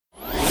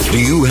Do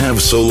you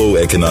have solo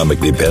economic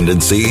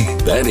dependency?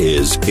 That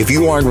is, if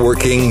you aren't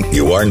working,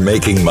 you aren't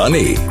making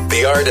money.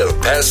 The Art of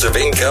Passive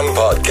Income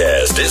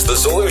podcast is the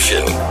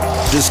solution.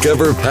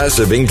 Discover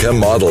passive income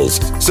models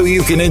so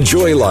you can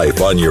enjoy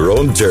life on your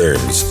own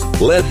terms.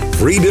 Let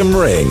freedom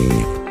ring.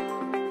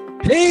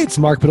 Hey, it's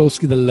Mark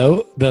Podolsky,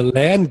 the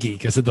Land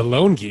Geek. I said the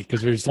Lone Geek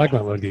because we were just talking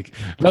about Lone Geek.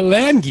 The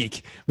Land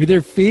Geek with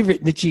their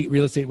favorite niche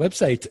real estate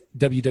website,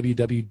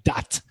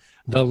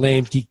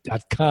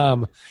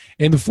 www.thelandgeek.com.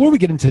 And before we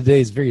get into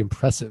today's very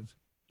impressive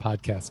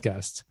podcast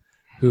guest,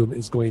 whom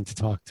is going to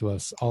talk to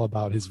us all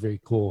about his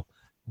very cool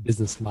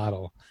business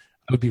model,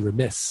 I would be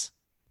remiss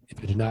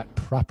if I did not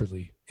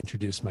properly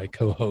introduce my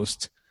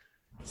co-host,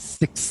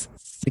 Six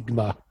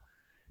Sigma,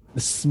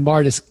 the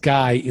smartest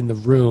guy in the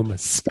room,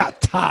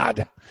 Scott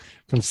Todd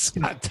from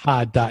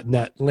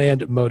scotttodd.net,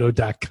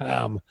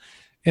 landmodo.com.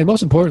 And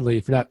most importantly,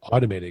 if you're not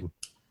automating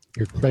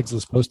your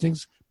Craigslist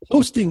postings,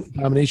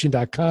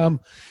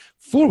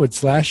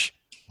 postingdomination.com/the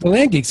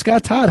Land Geek.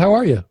 Scott Todd, how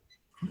are you?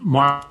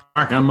 Mark,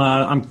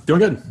 I'm doing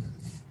good.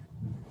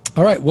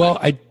 All right. Well,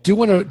 I do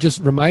want to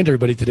just remind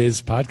everybody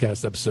today's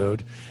podcast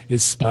episode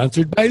is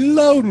sponsored by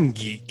Lone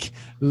Geek.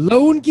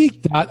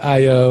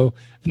 LoneGeek.io,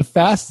 the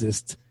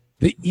fastest,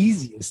 the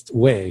easiest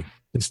way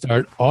to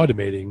start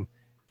automating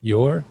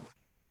your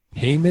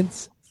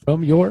payments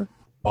from your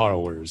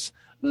borrowers.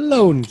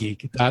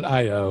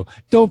 LoneGeek.io.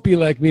 Don't be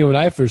like me when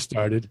I first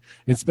started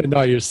and spend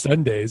all your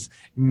Sundays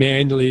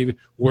manually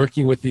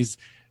working with these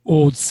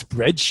old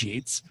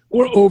spreadsheets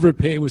or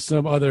overpay with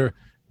some other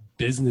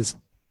business,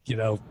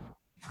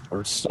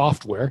 or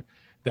software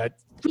that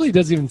really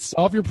doesn't even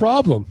solve your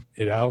problem.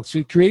 It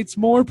actually creates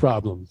more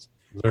problems.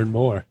 Learn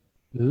more.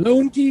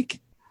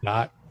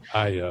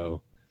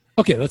 LoneGeek.io.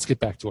 Okay, let's get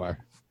back to our...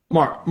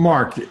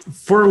 Mark,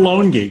 for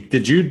Lone Geek,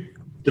 did you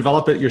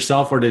develop it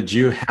yourself or did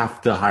you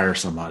have to hire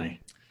somebody?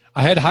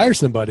 I had to hire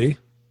somebody,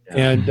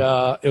 and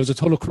it was a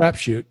total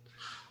crapshoot.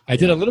 I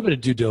did a little bit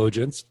of due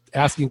diligence,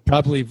 asking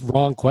probably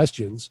wrong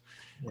questions.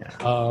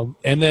 Yeah.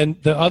 And then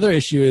the other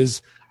issue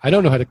is I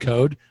don't know how to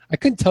code. I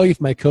couldn't tell you if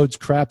my code's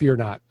crappy or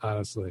not,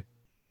 honestly.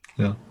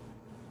 Yeah.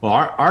 Well,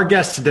 our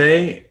guest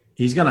today,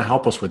 he's going to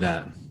help us with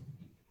that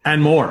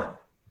and more.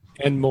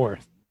 And more.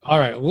 All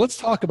right. Well, let's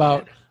talk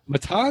about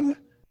Matan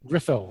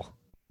Griffel.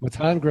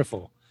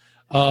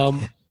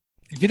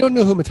 If you don't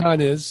know who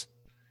Matan is,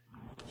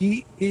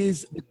 he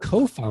is the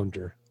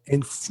co-founder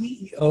and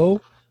CEO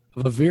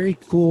of a very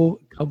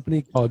cool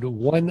company called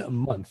 1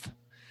 Month.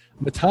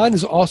 Matan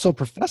is also a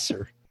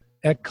professor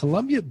at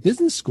Columbia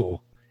Business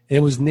School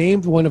and was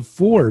named one of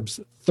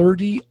Forbes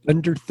 30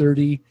 under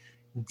 30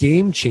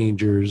 game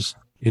changers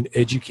in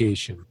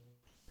education.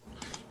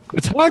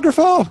 Matan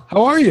Griffel,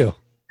 how are you?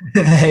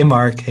 Hey,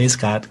 Mark. Hey,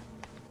 Scott.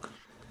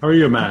 How are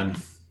you, man?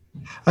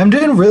 I'm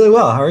doing really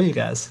well. How are you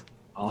guys?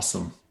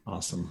 Awesome.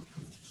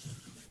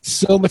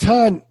 So,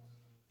 Matan,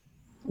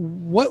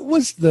 what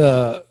was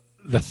the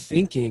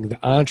thinking, the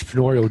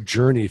entrepreneurial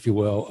journey, if you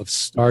will, of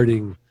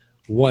starting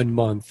 1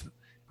 Month?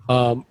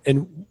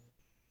 And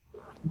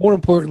more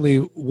importantly,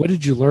 what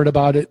did you learn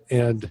about it?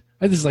 And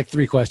this is like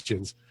 3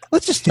 questions.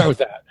 Let's just start with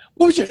that.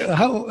 Let's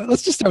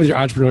just start with your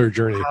entrepreneurial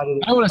journey.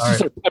 I want us to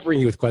start peppering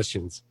you with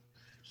questions.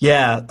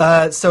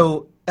 Yeah.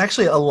 So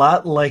actually a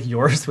lot like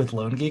yours with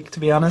Lone Geek, to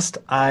be honest.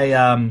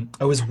 I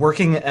was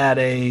working at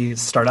a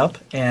startup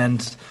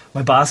and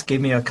my boss gave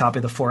me a copy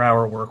of the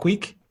 4-Hour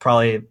Workweek,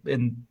 probably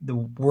in the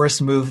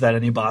worst move that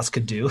any boss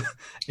could do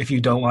if you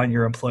don't want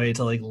your employee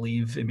to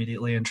leave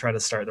immediately and try to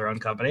start their own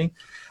company.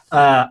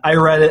 I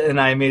read it and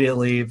I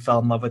immediately fell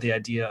in love with the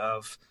idea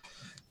of,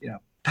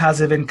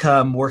 passive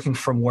income, working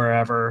from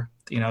wherever,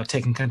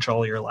 taking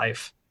control of your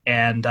life.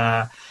 And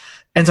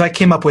so I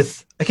came up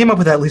with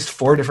at least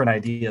 4 different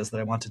ideas that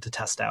I wanted to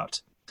test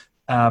out.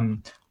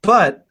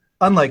 But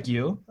unlike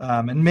you,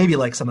 and maybe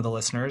like some of the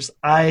listeners,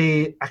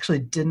 I actually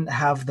didn't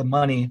have the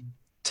money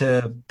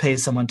to pay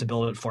someone to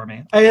build it for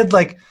me. I had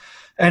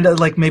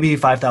maybe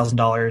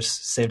 $5,000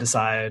 saved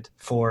aside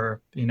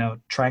for,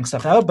 trying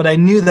stuff out, but I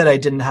knew that I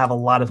didn't have a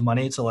lot of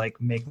money to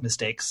make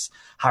mistakes,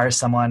 hire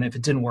someone. If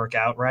it didn't work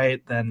out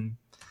right, then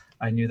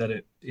I knew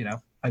that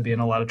I'd be in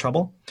a lot of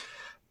trouble.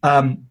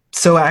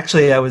 So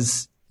actually I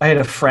had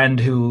a friend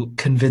who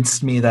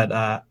convinced me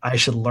that I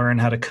should learn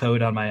how to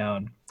code on my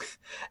own.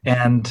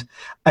 And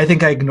I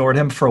think I ignored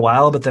him for a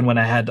while, but then when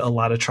I had a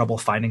lot of trouble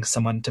finding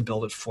someone to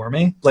build it for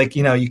me,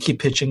 you keep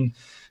pitching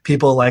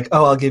people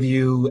I'll give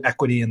you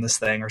equity in this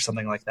thing or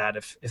something like that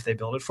if they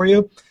build it for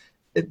you.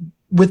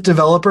 With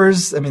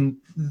developers,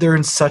 they're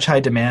in such high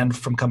demand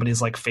from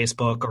companies like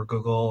Facebook or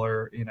Google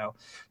or,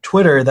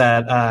 Twitter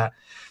that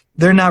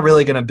they're not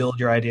really going to build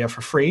your idea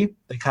for free.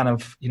 They kind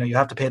of, you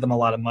have to pay them a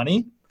lot of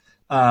money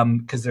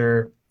because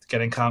they're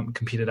getting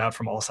competed out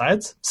from all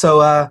sides.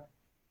 So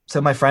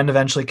my friend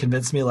eventually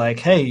convinced me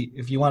hey,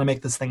 if you want to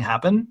make this thing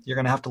happen, you're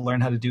going to have to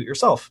learn how to do it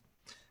yourself.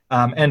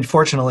 And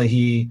fortunately,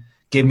 he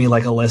gave me a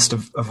list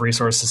of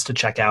resources to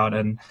check out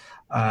and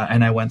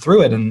I went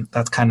through it. And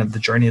that's kind of the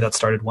journey that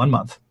started 1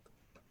 Month.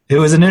 It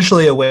was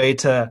initially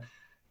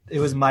it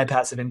was my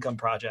passive income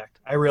project.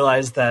 I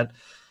realized that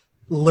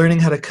learning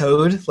how to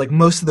code, like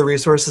most of the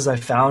resources I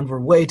found were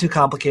way too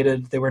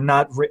complicated. They were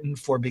not written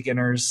for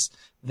beginners.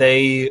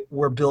 They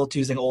were built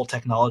using old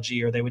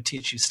technology, or they would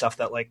teach you stuff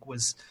that like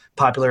was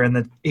popular in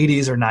the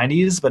 80s or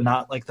 90s, but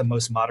not like the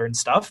most modern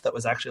stuff that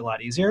was actually a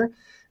lot easier.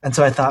 And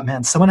so I thought,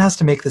 man, someone has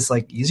to make this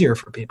like easier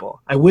for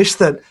people. I wish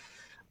that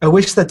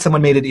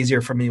someone made it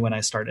easier for me when I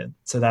started.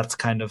 So that's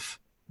kind of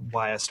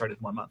why I started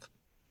 1 month.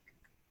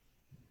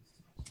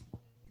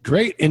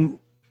 Great. And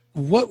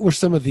what were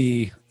some of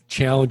the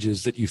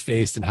challenges that you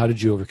faced, and how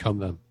did you overcome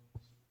them?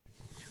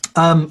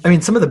 I mean,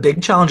 some of the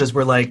big challenges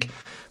were like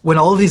when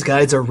all of these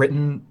guides are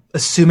written,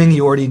 assuming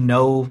you already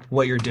know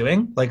what you're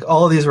doing. Like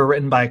all of these were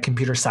written by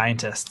computer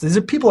scientists. These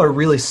are people who are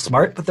really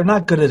smart, but they're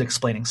not good at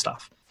explaining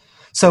stuff.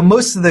 So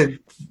most of the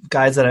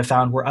guides that I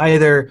found were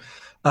either,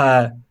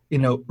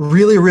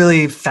 really,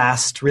 really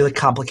fast, really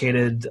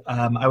complicated.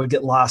 I would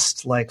get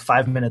lost like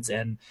 5 minutes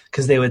in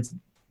because they would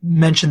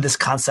mention this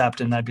concept,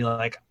 and I'd be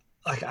like,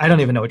 I don't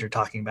even know what you're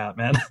talking about,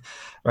 man.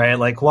 Right?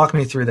 Like, walk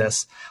me through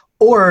this.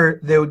 Or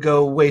they would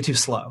go way too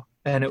slow,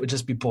 and it would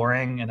just be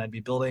boring, and I'd be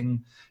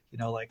building,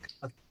 like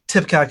a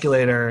tip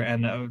calculator,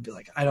 and I would be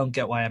like, I don't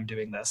get why I'm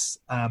doing this.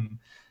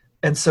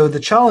 And so the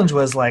challenge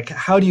was like,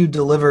 how do you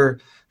deliver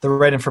the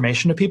right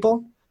information to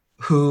people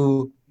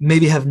who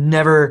maybe have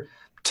never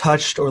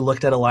touched or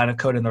looked at a line of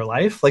code in their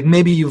life? Like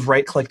maybe you've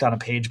right-clicked on a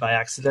page by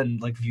accident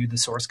and like viewed the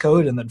source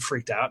code and then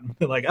freaked out and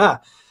been like,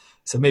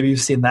 so maybe you've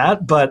seen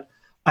that. But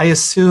I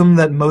assume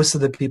that most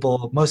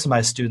of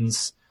my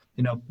students,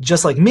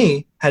 just like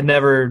me, had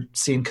never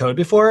seen code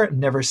before,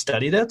 never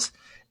studied it,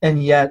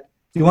 and yet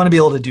you want to be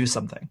able to do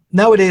something.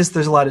 Nowadays,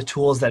 there's a lot of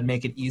tools that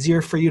make it easier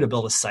for you to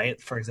build a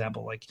site. For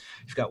example, like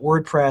you've got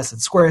WordPress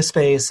and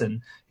Squarespace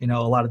and,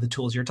 a lot of the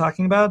tools you're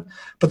talking about.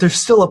 But there's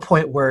still a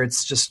point where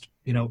it's just,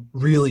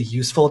 really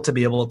useful to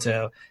be able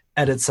to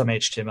edit some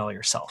HTML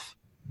yourself.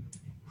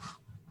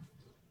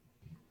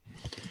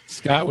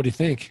 Scott, what do you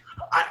think?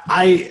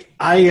 I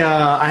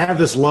have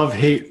this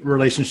love-hate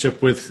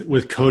relationship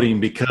with coding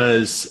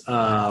because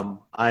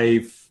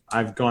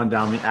I've gone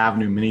down the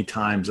avenue many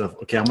times of,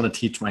 okay, I'm going to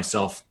teach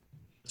myself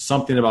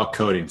something about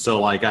coding.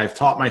 So like I've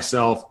taught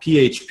myself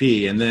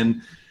PHP, and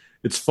then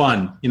it's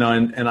fun,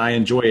 and I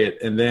enjoy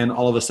it. And then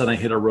all of a sudden I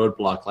hit a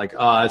roadblock, like,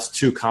 it's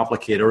too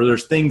complicated. Or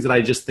there's things that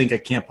I just think I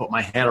can't put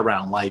my head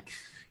around, like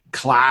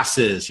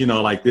classes,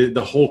 like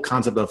the whole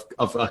concept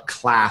of a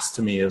class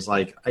to me is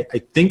like, I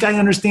think I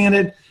understand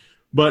it,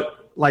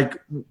 but like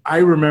I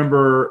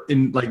remember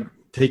in like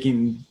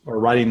taking or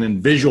writing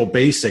in Visual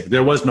Basic,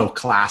 there was no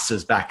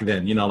classes back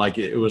then, like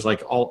it was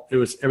like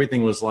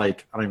everything was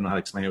like, I don't even know how to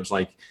explain it. It was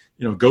like,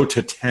 go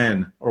to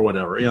 10 or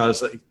whatever,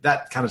 it's like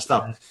that kind of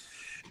stuff.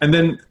 And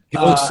then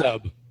Go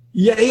sub.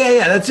 Yeah.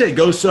 That's it.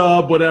 Go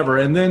sub, whatever.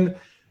 And then,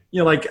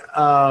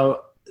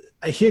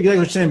 I hear exactly what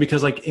you're saying,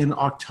 because like in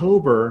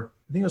October,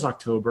 I think it was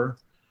October,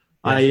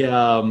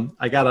 yeah.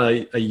 I got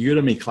a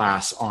Udemy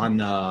class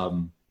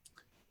on,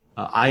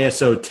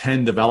 ISO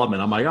 10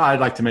 development. I'm like, I'd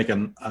like to make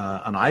an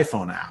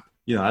iPhone app.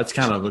 That's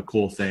kind of a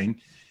cool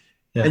thing.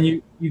 Yeah. And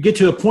you get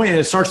to a point and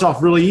it starts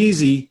off really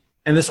easy.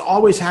 And this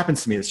always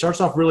happens to me. It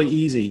starts off really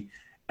easy.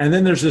 And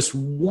then there's this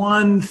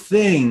one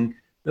thing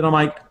that I'm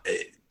like,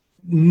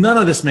 none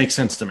of this makes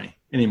sense to me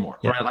anymore.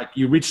 Yeah. Right? Like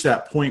you reach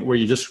that point where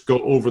you just go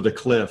over the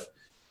cliff.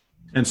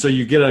 And so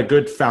you get a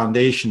good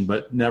foundation,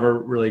 but never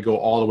really go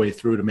all the way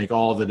through to make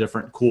all the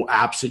different cool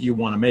apps that you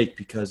want to make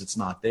because it's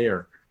not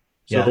there.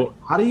 So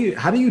how do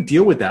you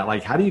deal with that?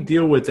 Like, how do you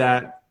deal with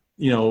that,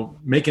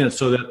 making it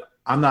so that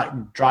I'm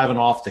not driving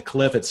off the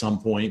cliff at some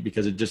point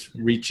because it just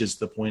reaches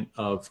the point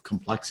of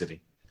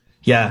complexity?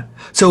 Yeah.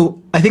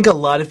 So I think a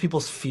lot of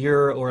people's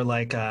fear or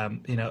like,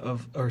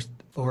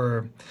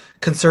 or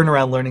concern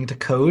around learning to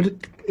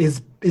code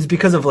is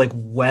because of like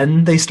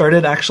when they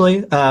started actually.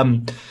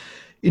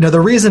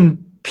 The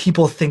reason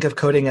people think of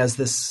coding as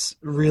this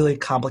really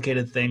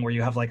complicated thing where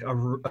you have like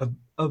a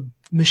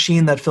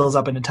machine that fills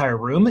up an entire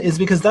room is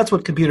because that's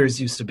what computers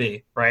used to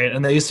be, right?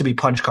 And they used to be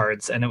punch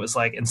cards, and it was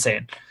like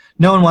insane.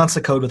 No one wants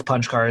to code with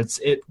punch cards.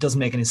 It doesn't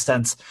make any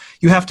sense.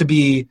 You have to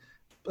be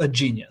a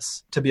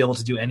genius to be able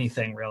to do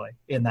anything really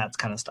in that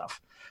kind of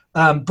stuff.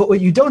 But what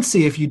you don't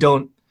see if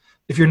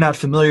you're not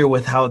familiar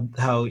with how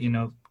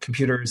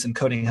computers and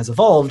coding has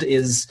evolved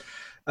is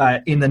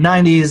in the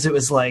 90s it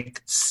was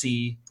like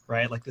C,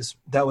 right? Like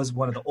that was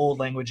one of the old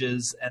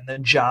languages, and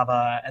then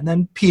Java, and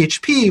then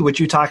PHP, which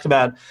you talked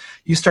about.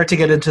 You start to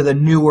get into the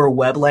newer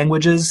web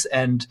languages,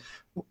 and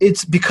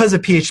it's because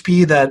of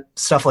PHP that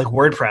stuff like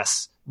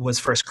WordPress was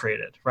first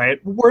created,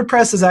 right?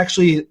 WordPress is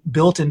actually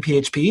built in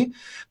PHP,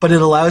 but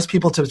it allows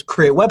people to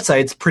create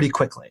websites pretty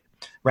quickly,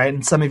 right?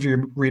 And some of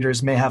your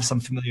readers may have some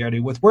familiarity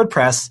with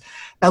WordPress.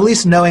 At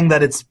least knowing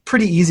that it's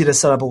pretty easy to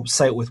set up a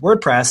site with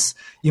WordPress,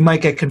 you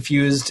might get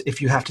confused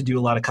if you have to do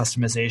a lot of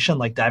customization,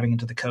 like diving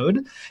into the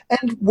code.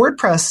 And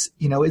WordPress,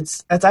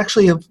 it's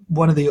actually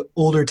one of the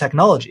older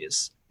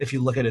technologies if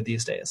you look at it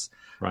these days.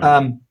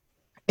 Right.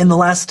 In the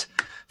last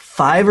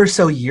 5 or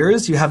so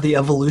years, you have the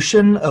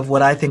evolution of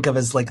what I think of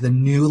as like the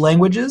new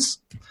languages.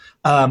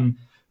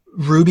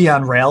 Ruby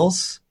on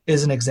Rails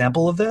is an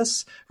example of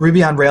this.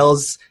 Ruby on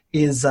Rails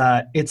is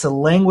it's a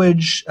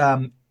language,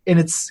 and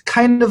it's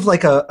kind of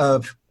like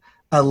a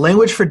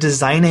language for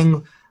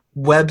designing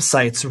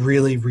websites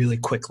really, really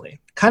quickly.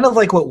 Kind of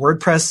like what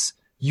WordPress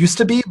used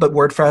to be, but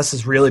WordPress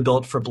is really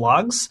built for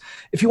blogs.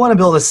 If you want to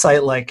build a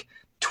site like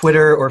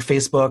Twitter or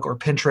Facebook or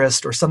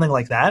Pinterest or something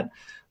like that,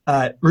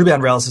 Ruby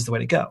on Rails is the way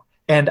to go.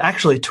 And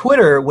actually,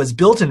 Twitter was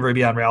built in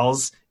Ruby on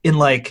Rails in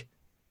like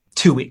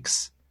 2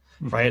 weeks,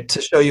 right,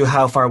 to show you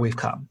how far we've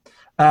come.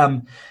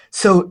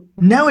 So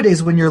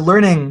nowadays, when you're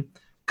learning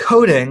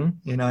coding,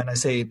 and I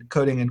say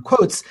coding in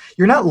quotes,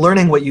 you're not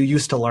learning what you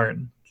used to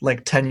learn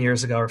like 10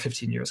 years ago or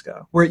 15 years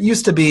ago, where it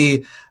used to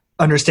be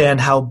understand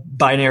how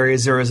binary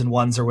zeros and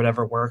ones or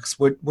whatever works,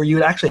 where you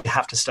would actually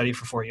have to study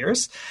for 4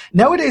 years.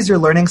 Nowadays, you're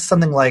learning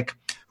something like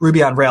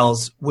Ruby on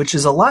Rails, which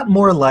is a lot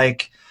more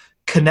like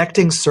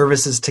connecting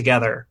services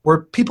together,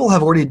 where people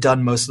have already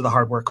done most of the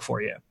hard work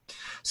for you.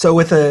 So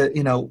with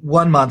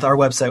 1 month, our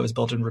website was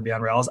built in Ruby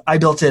on Rails. I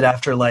built it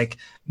after like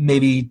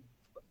maybe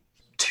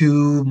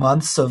 2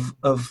 months of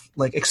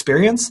like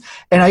experience,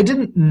 and I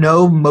didn't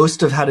know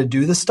most of how to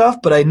do this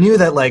stuff, but I knew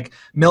that like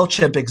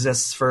MailChimp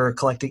exists for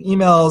collecting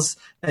emails,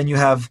 and you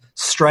have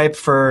Stripe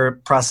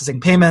for processing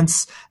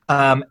payments,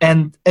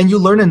 and you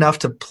learn enough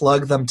to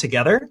plug them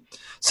together,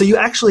 so you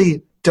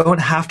actually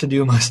don't have to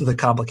do most of the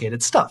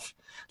complicated stuff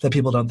that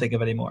people don't think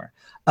of anymore.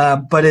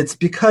 But it's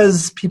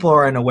because people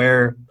aren't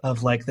aware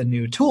of like the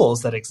new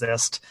tools that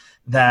exist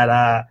that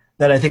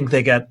I think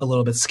they get a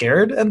little bit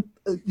scared. And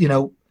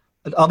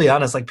I'll be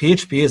honest, like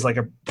PHP is like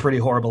a pretty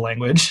horrible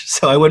language,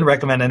 so I wouldn't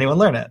recommend anyone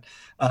learn it.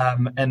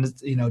 And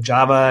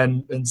Java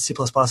and C++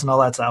 and all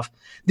that stuff.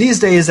 These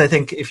days, I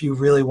think if you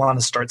really want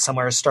to start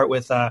somewhere, start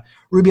with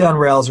Ruby on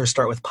Rails or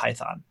start with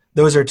Python.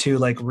 Those are two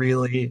like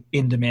really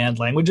in-demand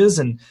languages,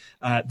 and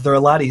they're a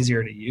lot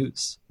easier to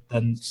use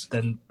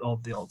than all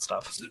the old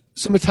stuff.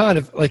 So Matan,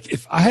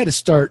 if I had to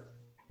start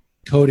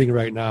coding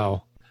right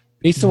now,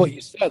 based on what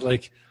you said,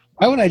 like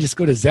why wouldn't I just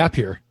go to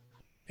Zapier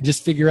and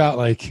just figure out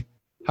like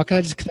how can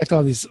I just connect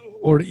all these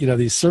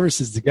these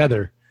services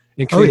together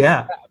and create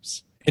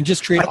apps and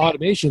just create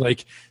automation?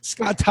 Like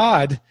Scott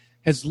Todd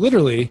has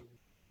literally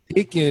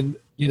taken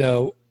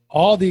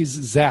all these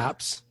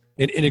Zaps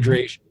and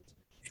integrations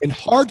and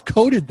hard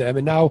coded them,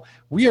 and now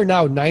we are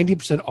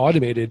 90%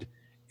 automated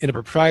in a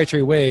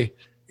proprietary way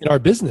in our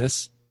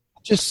business,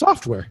 just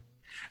software.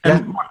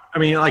 And I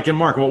mean, like in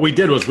Mark, what we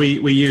did was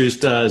we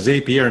used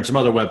Zapier and some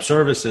other web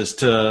services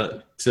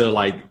to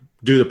like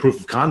do the proof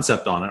of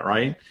concept on it,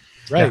 right?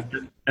 Right.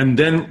 And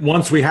then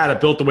once we had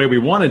it built the way we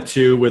wanted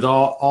to, with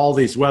all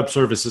these web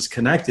services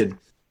connected,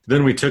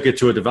 then we took it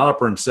to a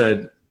developer and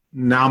said,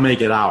 now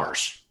make it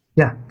ours.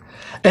 Yeah.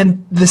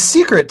 And the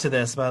secret to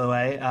this, by the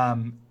way,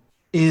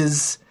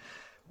 is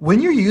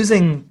when you're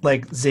using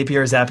like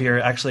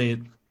Zapier,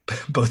 actually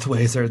both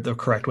ways are the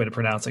correct way to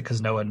pronounce it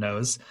because no one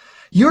knows.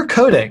 You're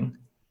coding,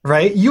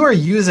 right? You are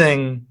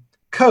using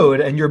code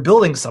and you're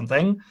building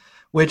something,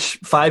 which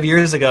 5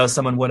 years ago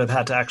someone would have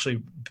had to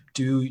actually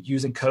do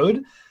using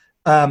code.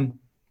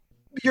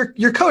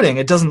 You're coding.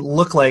 It doesn't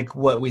look like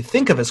what we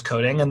think of as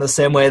coding in the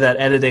same way that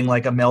editing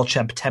like a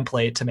MailChimp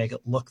template to make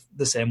it look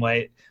the same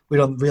way. We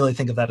don't really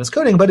think of that as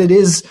coding, but it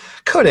is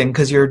coding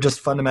because you're just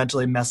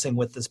fundamentally messing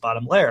with this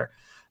bottom layer.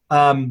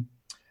 And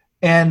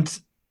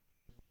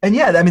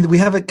yeah, I mean, we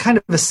have a kind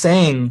of a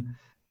saying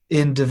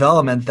in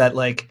development that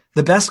like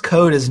the best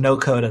code is no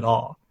code at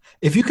all.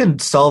 If you can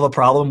solve a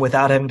problem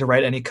without having to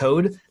write any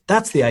code,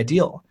 that's the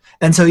ideal.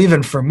 And so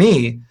even for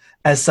me,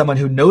 as someone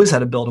who knows how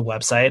to build a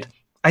website,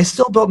 I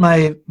still built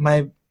my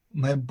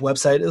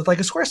website with like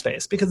a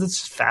Squarespace because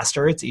it's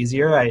faster, it's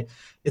easier.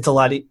 It's a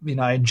lot,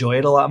 I enjoy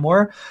it a lot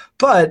more.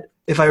 But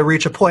if I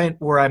reach a point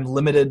where I'm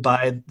limited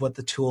by what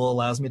the tool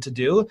allows me to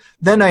do,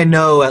 then I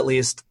know at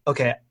least,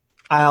 okay,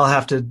 I'll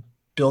have to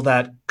build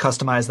that,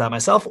 customize that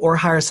myself, or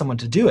hire someone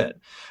to do it.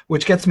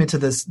 Which gets me to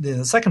the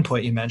second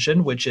point you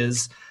mentioned, which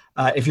is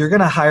if you're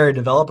going to hire a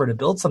developer to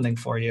build something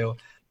for you,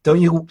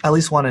 don't you at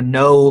least want to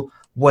know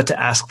what to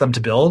ask them to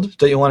build?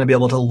 Don't you want to be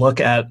able to look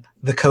at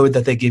the code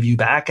that they give you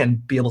back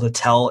and be able to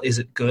tell, is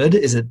it good?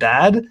 Is it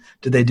bad?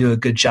 Did they do a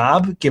good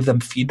job? Give them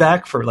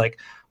feedback for like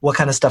what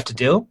kind of stuff to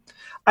do.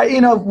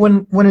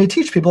 When we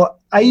teach people,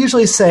 I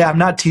usually say I'm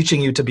not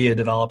teaching you to be a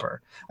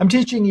developer. I'm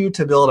teaching you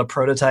to build a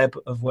prototype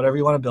of whatever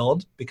you want to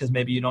build because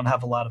maybe you don't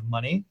have a lot of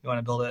money. You want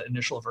to build an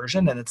initial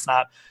version and it's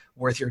not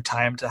worth your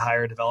time to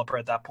hire a developer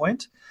at that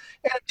point.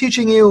 And I'm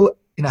teaching you,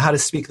 how to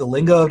speak the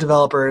lingo of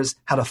developers,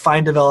 how to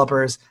find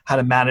developers, how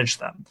to manage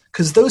them.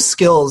 Because those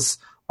skills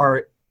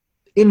are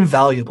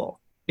invaluable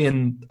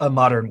in a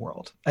modern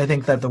world. I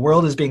think that the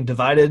world is being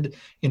divided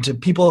into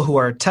people who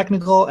are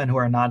technical and who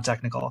are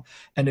non-technical.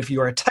 And if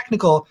you are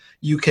technical,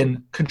 you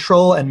can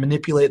control and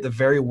manipulate the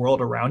very world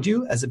around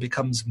you as it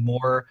becomes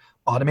more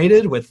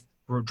automated with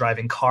we're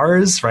driving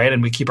cars, right?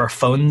 And we keep our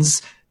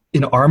phones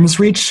in arm's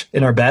reach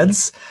in our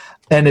beds.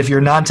 And if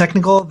you're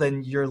non-technical,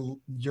 then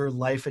your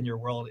life and your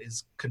world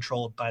is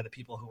controlled by the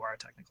people who are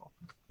technical.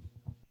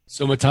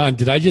 So Matan,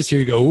 did I just hear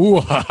you go, ooh,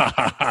 ha,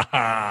 ha, ha,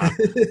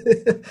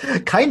 ha.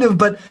 Kind of,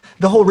 but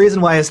the whole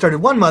reason why I started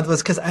 1 month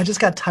was because I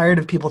just got tired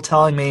of people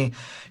telling me,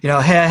 hey,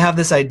 I have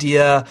this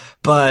idea,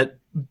 but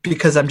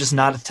because I'm just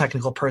not a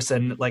technical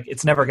person, like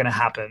it's never going to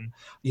happen,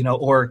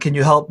 or can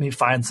you help me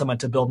find someone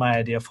to build my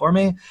idea for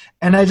me?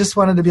 And I just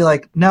wanted to be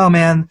like, no,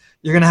 man,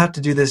 you're going to have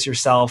to do this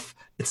yourself.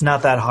 It's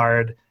not that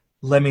hard.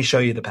 Let me show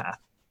you the path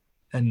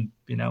and,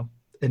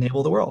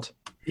 enable the world.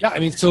 Yeah. I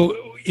mean,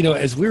 so,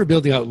 as we were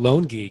building out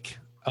Lone Geek,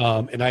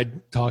 and I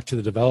talked to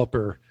the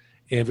developer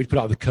and we put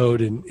out the code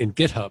in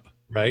GitHub,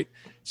 right?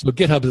 So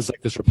GitHub is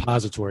like this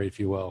repository, if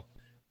you will,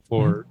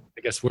 for,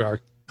 I guess, where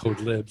our code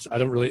lives. I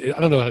don't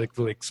know how to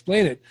really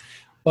explain it,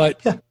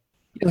 but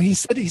he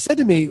said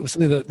to me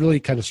something that really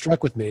kind of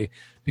struck with me,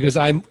 because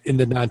I'm in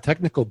the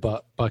non-technical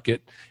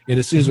bucket, and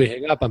as soon as we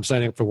hang up, I'm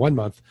signing up for 1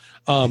 month.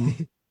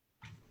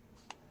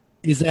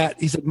 He said,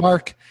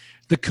 Mark,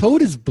 the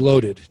code is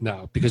bloated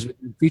now because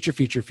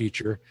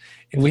feature,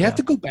 and we have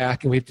to go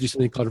back and we have to do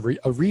something called a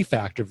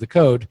refactor of the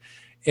code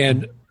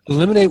and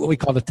eliminate what we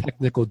call the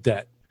technical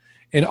debt.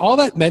 And all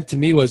that meant to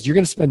me was you're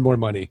going to spend more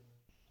money.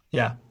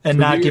 Yeah, and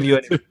not give you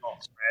any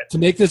results, right? To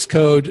make this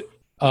code,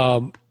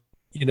 for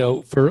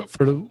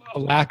a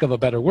lack of a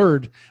better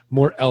word,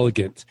 more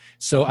elegant.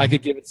 So I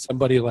could give it to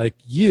somebody like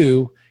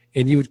you,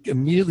 and you would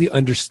immediately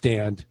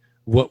understand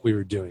what we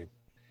were doing.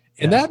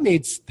 And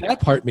that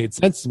part made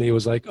sense to me. It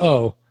was like,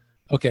 oh,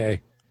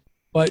 okay.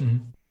 But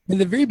in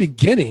the very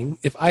beginning,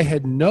 if I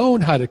had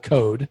known how to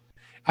code,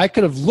 I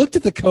could have looked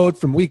at the code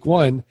from week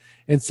 1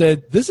 and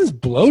said, this is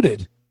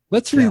bloated.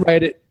 Let's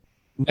rewrite it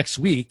next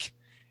week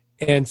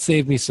and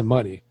save me some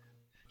money.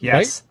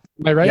 Yes. Right?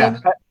 Am I right?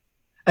 Yeah.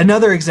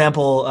 Another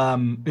example,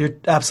 you're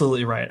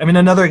absolutely right. I mean,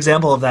 another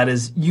example of that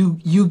is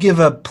you give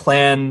a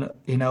plan,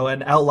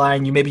 an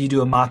outline, maybe you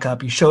do a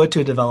mock-up, you show it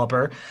to a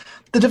developer.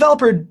 The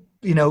developer,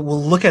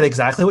 will look at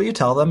exactly what you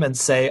tell them and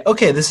say,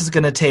 okay, this is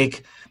going to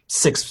take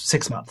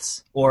six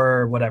months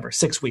or whatever,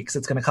 6 weeks.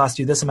 It's going to cost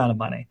you this amount of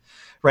money,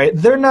 right?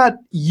 They're not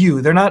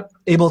you. They're not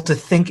able to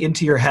think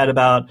into your head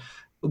about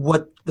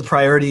what the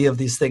priority of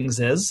these things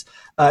is.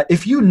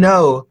 If you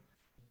know,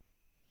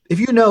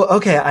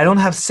 okay, I don't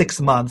have 6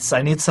 months,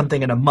 I need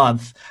something in a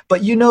month,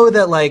 but you know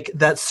that like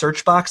that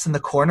search box in the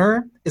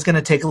corner is going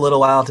to take a little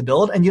while to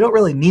build and you don't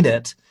really need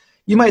it,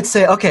 you might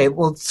say, okay,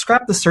 well,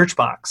 scrap the search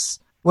box.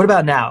 What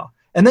about now?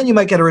 And then you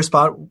might get a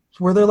response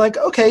where they're like,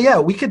 okay, yeah,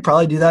 we could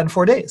probably do that in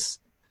 4 days,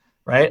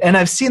 right? And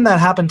I've seen that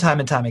happen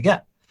time and time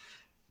again,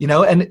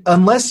 and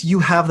unless you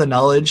have the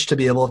knowledge to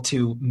be able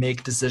to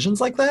make decisions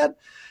like that,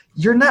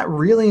 you're not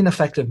really an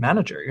effective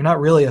manager. You're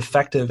not really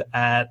effective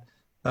at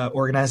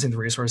organizing the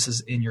resources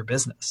in your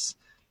business,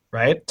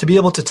 right? To be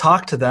able to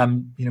talk to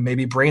them,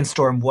 maybe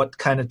brainstorm what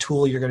kind of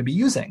tool you're going to be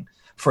using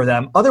for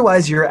them.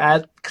 Otherwise, you're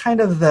at kind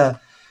of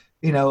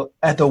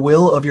at the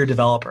will of your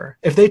developer.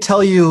 If they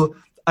tell you,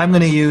 I'm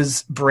going to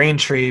use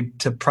Braintree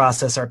to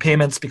process our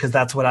payments because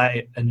that's what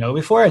I know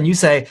before, and you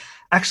say,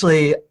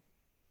 actually,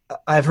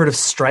 I've heard of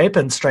Stripe,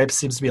 and Stripe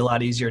seems to be a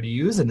lot easier to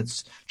use and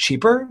it's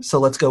cheaper, so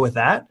let's go with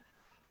that.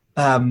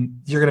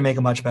 You're going to make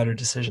a much better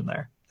decision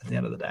there at the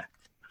end of the day.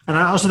 And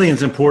I also think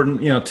it's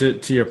important,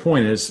 to your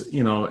point is,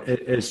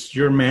 as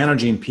you're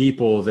managing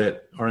people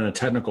that are in a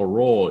technical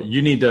role,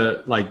 you need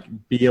to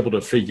be able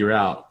to figure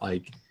out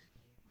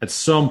at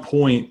some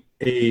point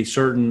a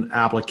certain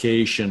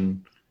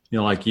application,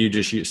 like you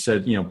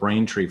said,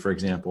 Braintree, for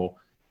example,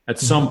 at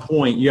some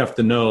point you have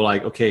to know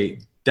okay,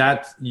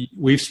 that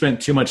we've spent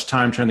too much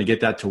time trying to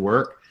get that to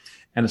work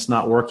and it's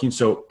not working.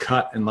 So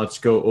cut and let's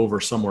go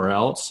over somewhere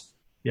else.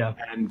 Yeah.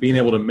 And being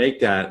able to make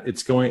that,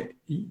 it's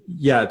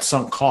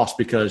sunk cost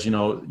because,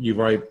 you've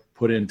already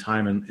put in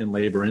time and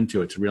labor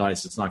into it to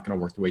realize it's not going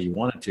to work the way you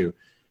want it to.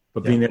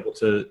 But being able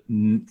to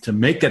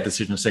make that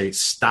decision and say,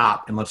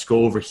 stop and let's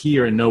go over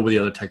here and know the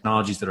other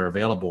technologies that are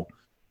available.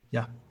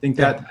 Yeah. I think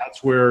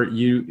that's where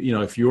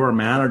if you're a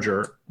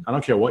manager, I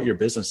don't care what your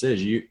business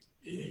is, you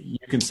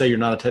can say you're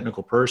not a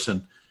technical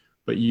person,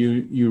 but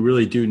you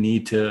really do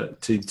need to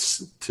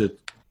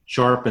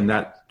sharpen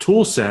that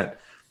tool set.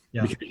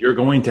 Yeah. Because you're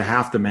going to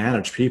have to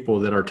manage people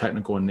that are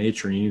technical in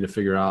nature, and you need to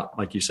figure out,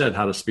 like you said,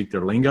 how to speak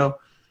their lingo,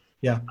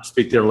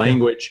 speak their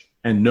language,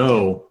 and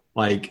know,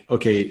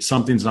 okay,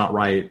 something's not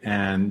right,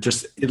 and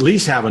just at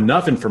least have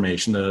enough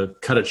information to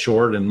cut it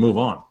short and move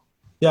on.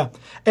 Yeah,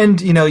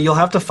 and you'll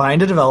have to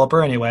find a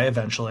developer anyway,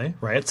 eventually,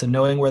 right? So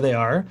knowing where they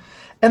are,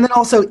 and then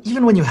also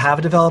even when you have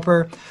a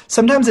developer,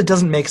 sometimes it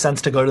doesn't make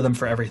sense to go to them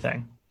for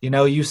everything.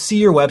 You see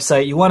your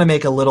website, you want to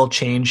make a little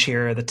change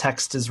here, the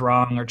text is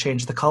wrong, or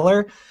change the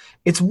color.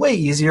 It's way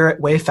easier,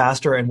 way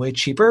faster, and way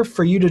cheaper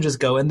for you to just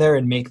go in there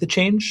and make the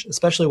change,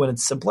 especially when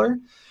it's simpler.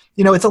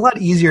 It's a lot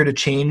easier to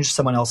change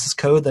someone else's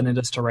code than it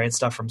is to write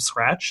stuff from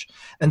scratch.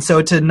 And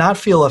so to not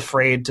feel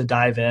afraid to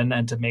dive in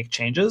and to make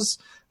changes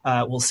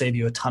will save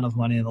you a ton of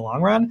money in the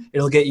long run.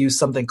 It'll get you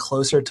something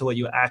closer to what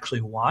you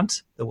actually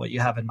want than what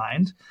you have in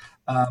mind.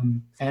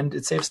 And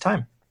it saves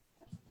time.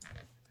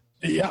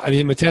 Yeah, I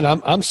mean, Matan,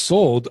 I'm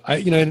sold.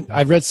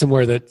 I've read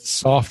somewhere that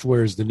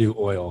software is the new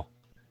oil.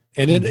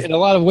 And in a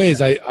lot of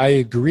ways, I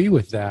agree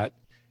with that.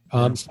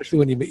 especially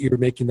when you're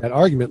making that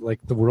argument, like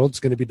the world's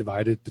going to be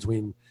divided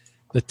between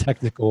the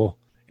technical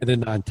and the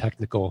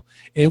non-technical.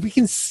 And we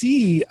can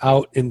see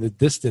out in the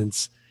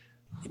distance,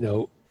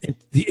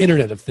 the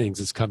Internet of Things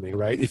is coming,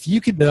 right? If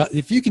you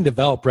can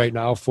develop right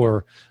now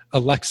for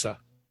Alexa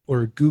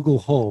or Google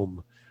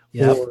Home,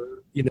 or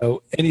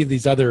any of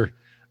these other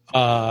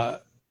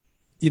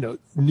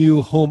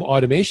new home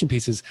automation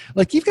pieces,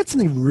 like you've got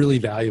something really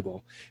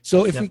valuable.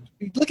 So if we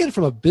look at it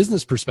from a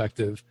business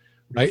perspective,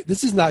 right,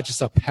 this is not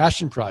just a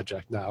passion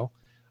project now.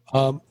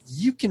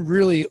 You can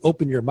really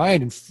open your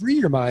mind and free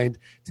your mind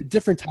to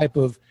different type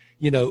of,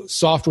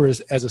 software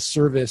as a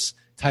service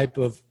type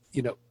of,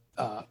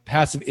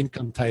 passive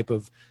income type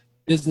of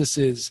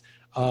businesses.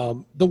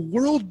 The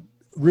world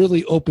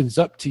really opens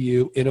up to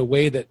you in a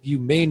way that you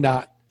may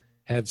not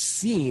have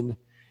seen.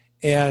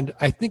 And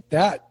I think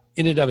that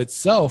in and of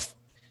itself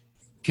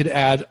could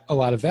add a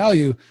lot of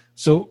value.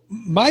 So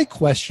my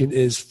question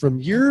is,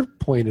 from your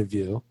point of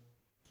view,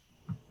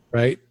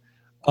 right,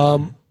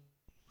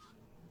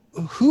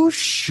 who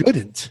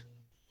shouldn't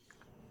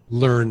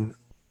learn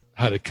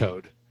how to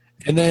code?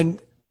 And then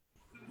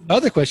the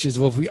other question is,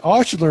 well, if we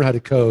all should learn how to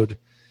code,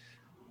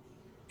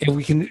 and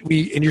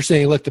and you're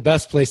saying, look, the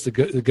best place to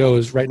go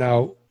is right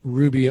now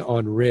Ruby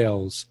on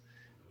Rails.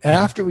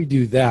 After we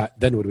do that,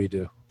 then what do we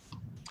do?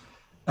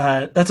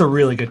 That's a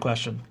really good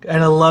question,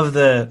 and I love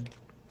the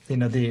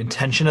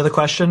intention of the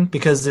question,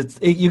 because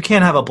you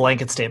can't have a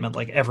blanket statement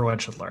like everyone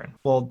should learn.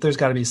 Well, there's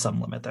got to be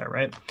some limit there,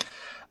 right?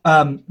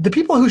 The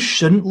people who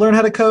shouldn't learn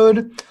how to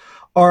code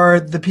are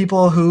the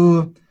people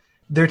who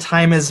their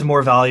time is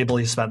more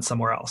valuably spent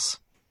somewhere else.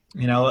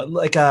 I'll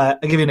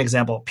give you an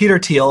example. Peter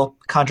Thiel,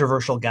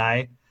 controversial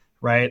guy,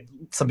 right?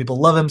 Some people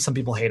love him, some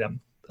people hate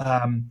him.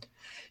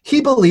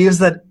 He believes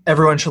that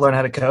everyone should learn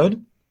how to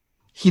code.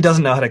 He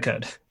doesn't know how to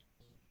code.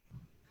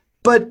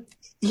 But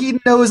he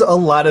knows a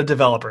lot of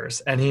developers,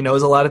 and he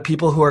knows a lot of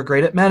people who are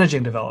great at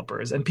managing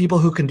developers and people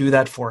who can do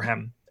that for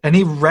him. And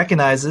he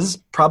recognizes,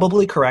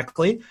 probably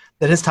correctly,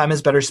 that his time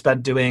is better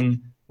spent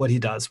doing what he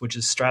does, which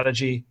is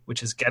strategy,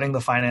 which is getting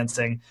the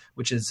financing,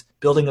 which is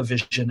building a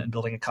vision and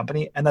building a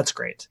company. And that's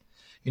great.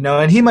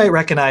 And he might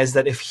recognize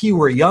that if he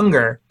were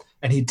younger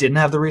and he didn't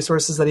have the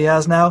resources that he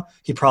has now,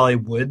 he probably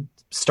would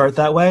start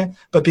that way.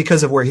 But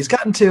because of where he's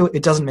gotten to,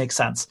 it doesn't make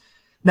sense.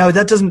 Now,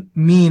 that doesn't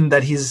mean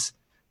that he's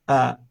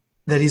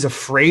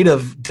afraid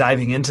of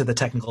diving into the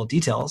technical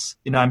details.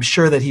 I'm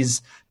sure that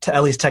he's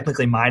at least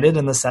technically minded,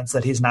 in the sense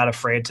that he's not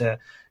afraid to,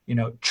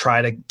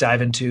 try to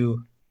dive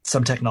into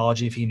some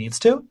technology if he needs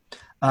to.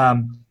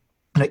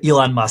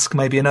 Elon Musk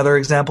might be another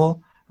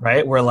example,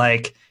 right? Where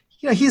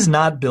he's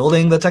not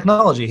building the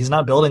technology. He's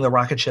not building the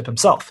rocket ship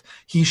himself.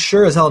 He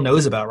sure as hell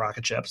knows about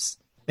rocket ships,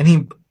 and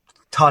he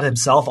taught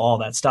himself all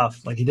that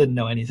stuff. Like, he didn't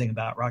know anything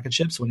about rocket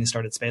ships when he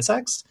started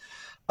SpaceX.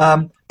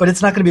 But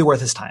it's not going to be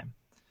worth his time.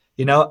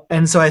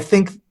 And so I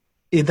think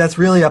that's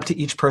really up to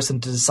each person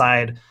to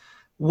decide,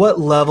 what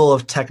level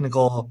of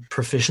technical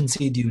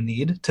proficiency do you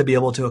need to be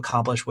able to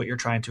accomplish what you're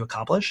trying to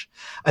accomplish?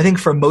 I think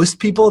for most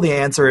people, the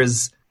answer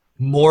is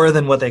more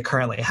than what they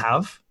currently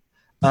have.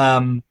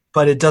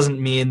 But it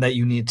doesn't mean that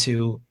you need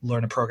to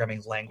learn a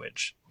programming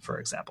language, for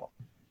example.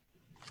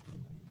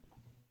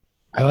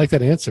 I like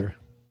that answer.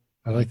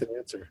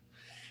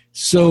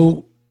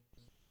 So,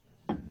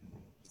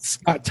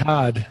 Scott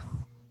Todd,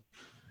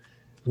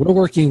 we're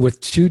working with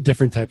two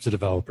different types of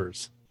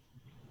developers,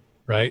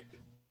 right?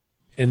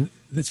 And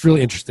it's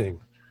really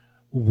interesting.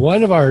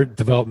 One of our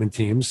development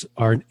teams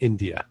are in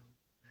India.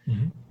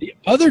 Mm-hmm. The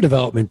other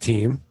development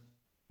team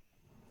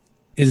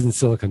is in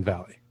Silicon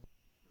Valley.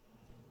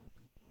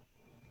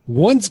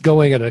 One's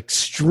going at an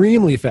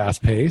extremely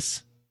fast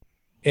pace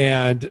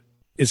and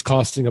is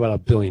costing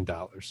about $1 billion.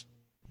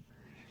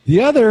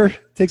 The other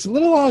takes a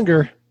little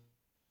longer,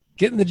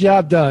 getting the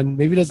job done.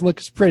 Maybe doesn't look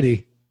as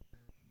pretty,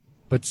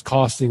 but it's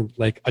costing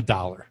like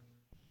 $1,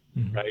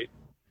 right?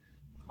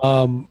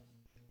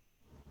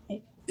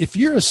 If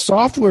you're a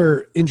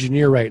software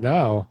engineer right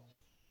now,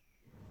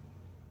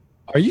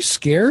 are you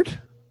scared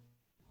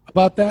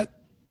about that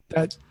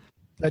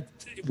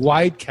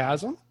wide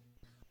chasm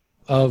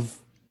of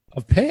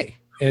pay?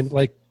 And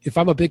like, if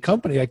I'm a big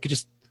company, I'd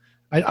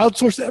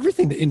outsource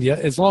everything to India,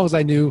 as long as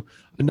I knew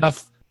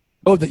enough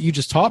code that you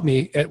just taught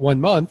me at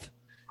 1 month,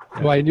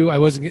 so I knew I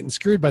wasn't getting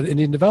screwed by the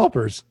Indian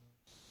developers.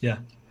 Yeah.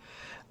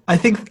 I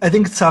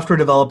think software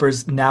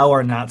developers now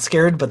are not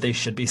scared, but they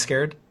should be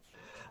scared.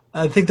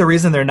 I think the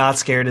reason they're not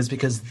scared is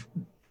because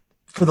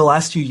for the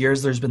last few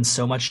years, there's been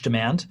so much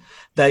demand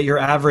that your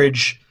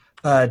average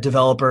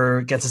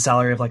developer gets a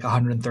salary of like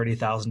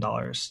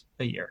 $130,000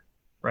 a year,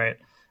 right?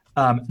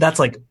 That's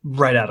like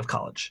right out of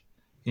college.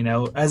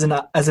 As an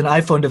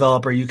iPhone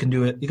developer, you can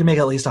do it. You can make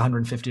at least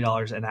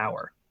 $150 an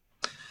hour.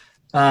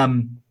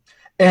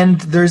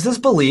 And there's this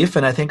belief,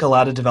 and I think a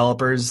lot of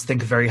developers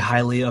think very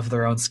highly of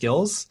their own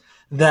skills,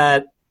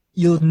 that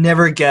you'll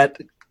never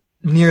get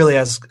nearly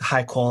as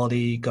high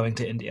quality going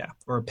to India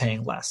or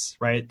paying less,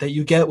 right? That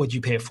you get what you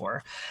pay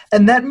for.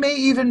 And that may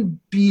even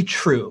be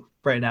true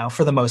right now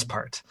for the most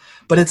part,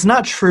 but it's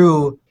not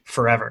true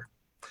forever.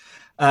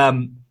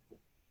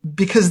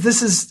 because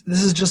this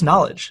is just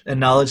knowledge, and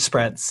knowledge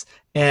spreads.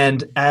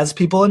 And as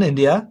people in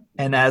India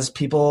and as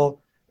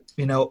people,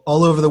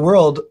 all over the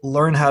world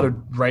learn how to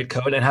write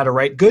code and how to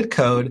write good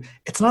code,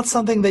 it's not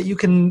something that you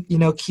can,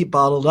 keep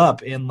bottled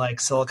up in like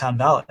Silicon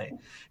Valley,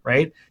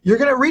 right? You're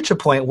going to reach a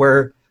point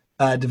where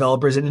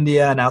developers in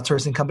India and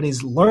outsourcing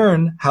companies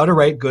learn how to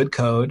write good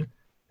code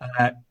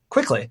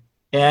quickly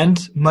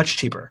and much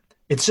cheaper.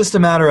 It's just a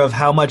matter of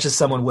how much is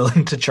someone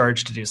willing to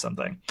charge to do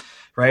something,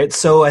 right?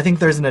 So I think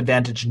there's an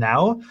advantage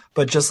now,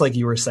 but just like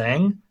you were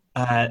saying,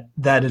 that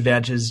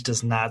advantage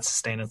does not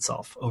sustain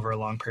itself over a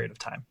long period of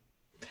time.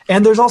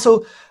 And there's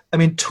also,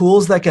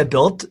 tools that get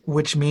built,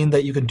 which mean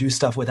that you can do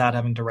stuff without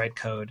having to write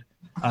code.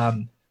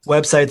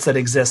 Websites that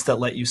exist that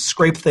let you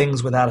scrape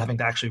things without having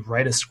to actually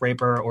write a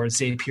scraper, or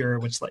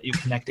Zapier, which let you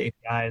connect to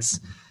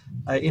APIs.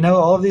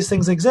 All of these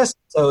things exist.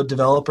 So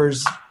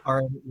developers are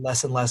in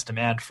less and less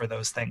demand for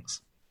those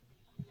things.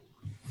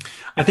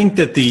 I think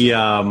that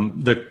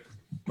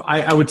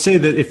I would say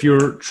that if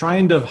you're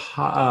trying to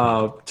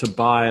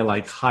buy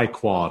like high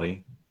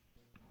quality,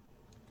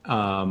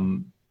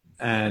 and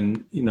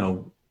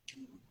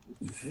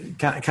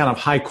kind of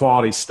high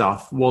quality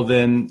stuff, well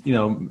then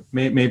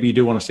maybe you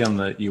do want to stay on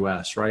the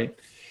U.S., right?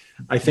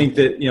 I think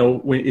that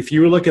if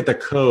you look at the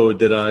code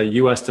that a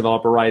U.S.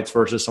 developer writes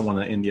versus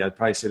someone in India, I'd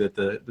probably say that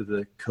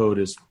the code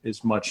is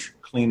much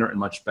cleaner and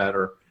much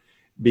better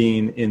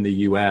being in the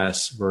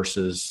U.S.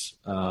 versus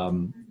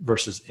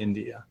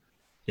India.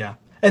 Yeah.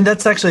 And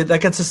that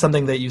gets to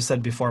something that you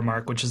said before,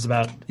 Mark, which is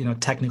about,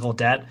 technical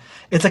debt.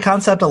 It's a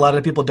concept a lot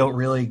of people don't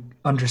really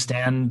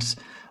understand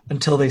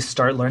until they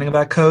start learning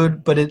about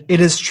code. But it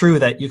is true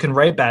that you can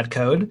write bad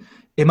code.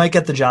 It might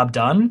get the job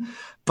done,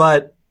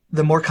 but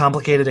the more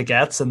complicated it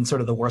gets and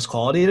sort of the worse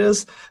quality it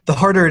is, the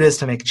harder it is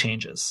to make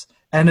changes.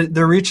 And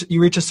you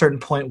reach a certain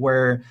point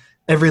where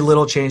every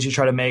little change you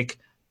try to make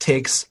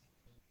takes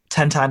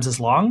 10 times as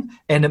long,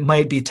 and it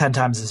might be 10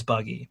 times as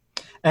buggy.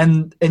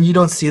 And you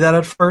don't see that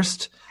at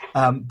first.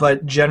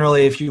 But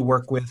generally, if you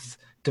work with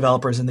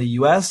developers in the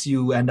US,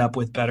 you end up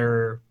with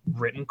better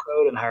written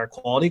code and higher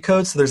quality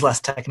code. So there's less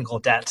technical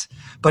debt.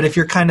 But if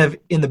you're kind of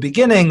in the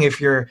beginning,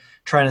 if you're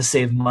trying to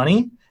save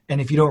money,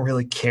 and if you don't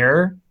really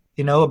care,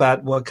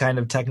 about what kind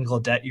of technical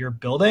debt you're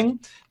building,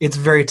 it's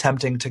very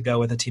tempting to go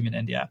with a team in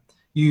India.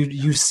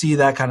 You see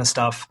that kind of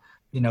stuff,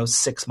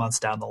 6 months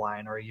down the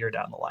line or a year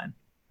down the line.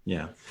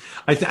 Yeah,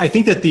 I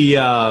think that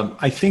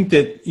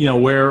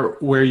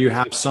where you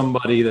have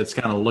somebody that's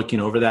kind of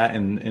looking over that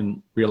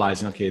and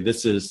realizing, okay,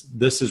 this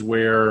is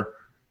where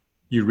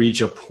you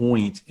reach a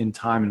point in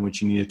time in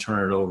which you need to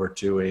turn it over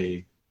to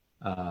a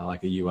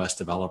U.S.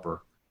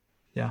 developer.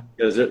 Yeah,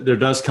 because there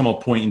does come a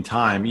point in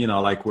time,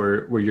 like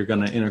where you're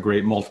going to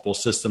integrate multiple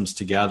systems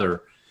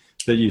together,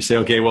 that you say,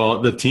 okay,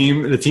 well, the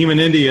team in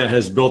India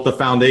has built the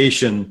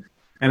foundation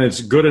and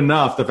it's good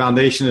enough. The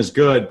foundation is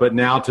good, but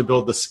now to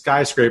build the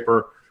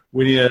skyscraper,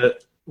 we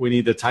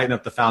need to tighten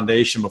up the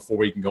foundation before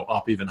we can go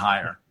up even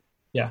higher.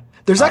 Yeah.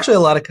 There's actually a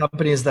lot of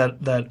companies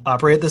that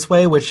operate this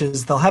way, which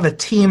is they'll have a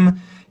team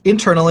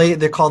internally.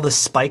 They're called the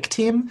Spike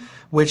team,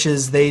 which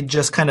is they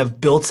just kind of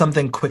build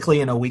something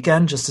quickly in a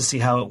weekend just to see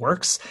how it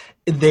works.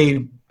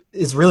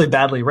 It's really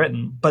badly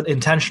written, but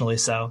intentionally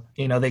so.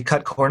 They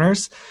cut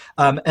corners.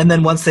 And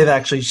then once they've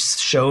actually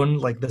shown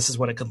like this is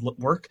what it could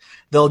work,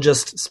 they'll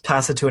just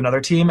pass it to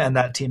another team, and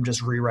that team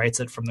just rewrites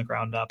it from the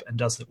ground up and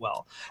does it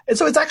well. And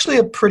so it's actually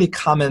a pretty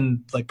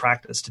common like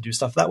practice to do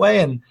stuff that way.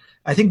 And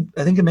I think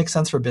it makes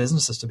sense for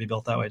businesses to be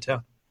built that way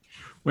too.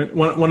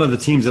 One of the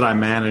teams that I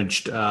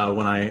managed when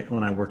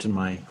I worked in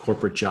my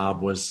corporate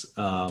job was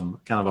kind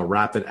of a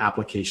rapid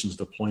applications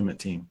deployment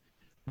team,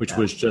 which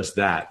was just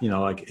that,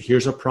 like,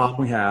 here's a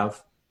problem we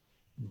have,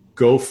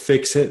 go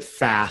fix it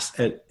fast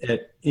at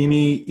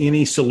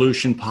any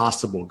solution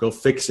possible, go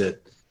fix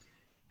it,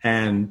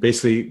 and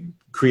basically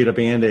create a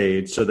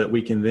Band-Aid so that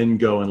we can then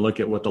go and look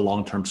at what the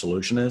long-term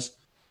solution is.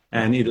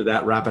 And either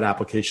that rapid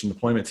application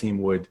deployment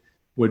team would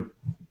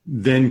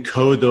then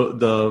code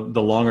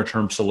the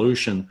longer-term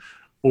solution,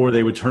 or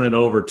they would turn it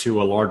over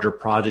to a larger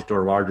project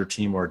or a larger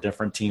team or a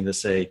different team to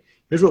say,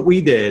 here's what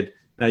we did.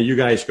 Now you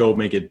guys go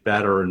make it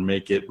better and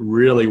make it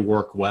really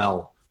work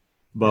well.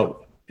 But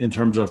in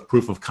terms of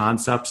proof of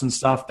concepts and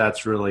stuff,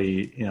 that's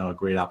really, a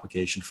great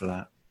application for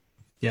that.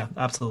 Yeah,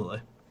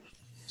 absolutely.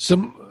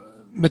 So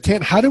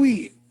Matan, how do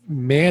we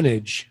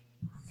manage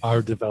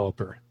our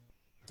developer?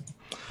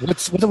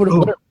 What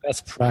are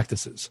best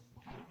practices?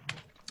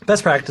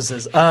 Best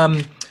practices.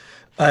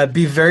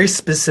 Be very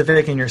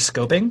specific in your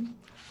scoping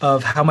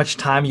of how much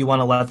time you want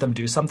to let them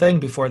do something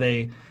before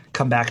they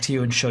come back to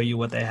you and show you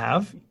what they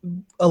have.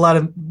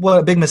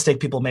 A big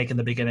mistake people make in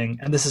the beginning,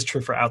 and this is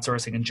true for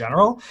outsourcing in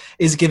general,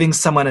 is giving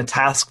someone a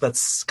task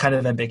that's kind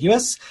of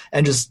ambiguous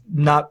and just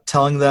not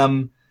telling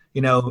them,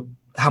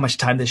 how much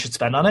time they should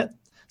spend on it.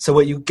 So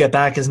what you get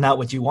back is not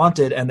what you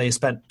wanted, and they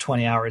spent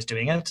 20 hours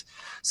doing it.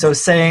 So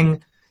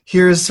saying,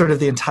 here's sort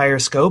of the entire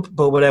scope,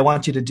 but what I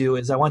want you to do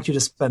is I want you to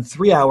spend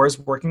 3 hours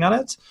working on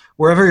it.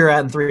 Wherever you're at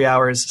in 3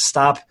 hours,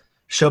 stop,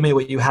 show me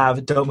what you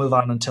have. Don't move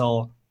on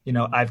until,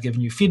 I've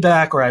given you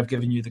feedback or I've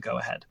given you the go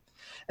ahead.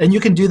 And you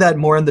can do that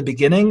more in the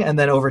beginning, and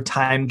then over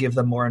time give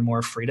them more and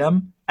more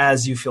freedom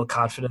as you feel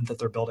confident that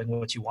they're building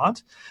what you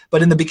want.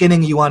 But in the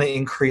beginning, you want to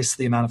increase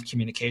the amount of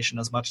communication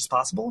as much as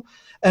possible,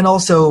 and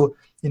also,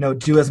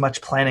 do as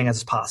much planning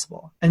as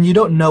possible. And you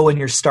don't know when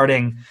you're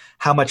starting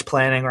how much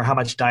planning or how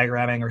much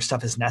diagramming or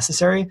stuff is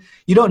necessary.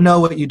 You don't know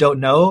what you don't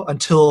know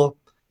until,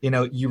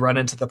 you run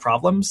into the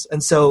problems.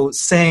 And so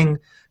saying,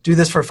 do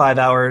this for 5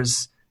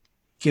 hours,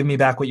 give me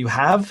back what you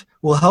have,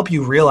 will help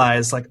you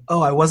realize like,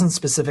 oh, I wasn't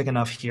specific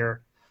enough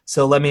here.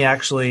 So let me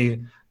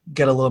actually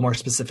get a little more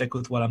specific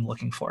with what I'm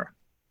looking for.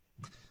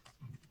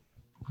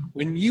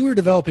 When you were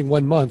developing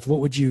 1 month, what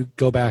would you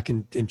go back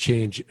and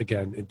change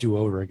again and do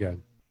over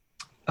again?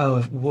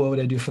 Oh, what would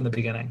I do from the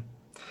beginning?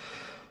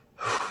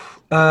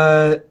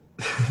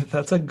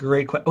 That's a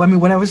great question. I mean,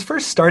 when I was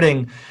first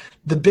starting,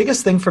 the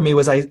biggest thing for me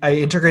was I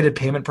integrated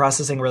payment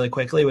processing really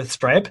quickly with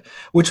Stripe,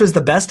 which was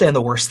the best and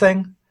the worst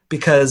thing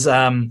because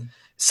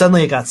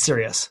suddenly it got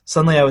serious.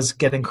 Suddenly I was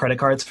getting credit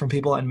cards from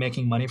people and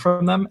making money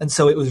from them. And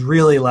so it was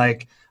really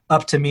like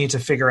up to me to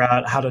figure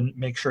out how to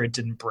make sure it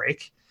didn't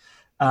break.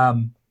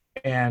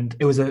 And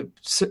it was a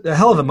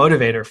hell of a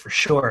motivator for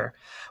sure.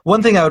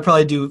 One thing I would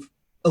probably do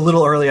a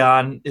little early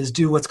on is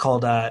do what's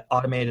called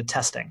automated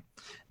testing.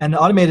 And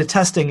automated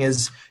testing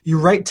is you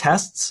write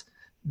tests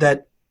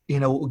that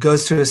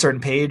goes to a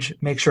certain page,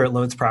 make sure it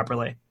loads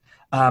properly.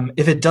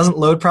 If it doesn't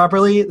load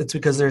properly, that's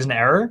because there's an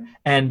error,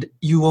 and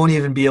you won't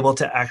even be able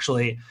to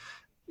actually,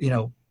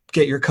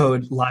 get your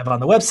code live on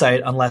the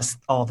website unless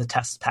all the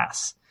tests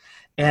pass.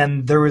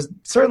 And there was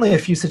certainly a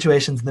few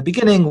situations in the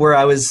beginning where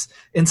I was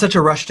in such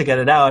a rush to get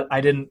it out, I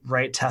didn't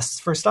write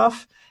tests for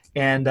stuff.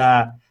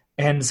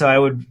 And so I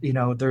would,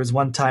 there was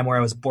one time where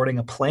I was boarding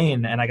a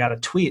plane and I got a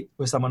tweet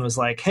where someone was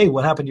like, hey,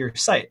 what happened to your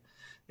site?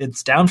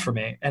 It's down for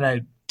me. And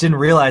I didn't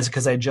realize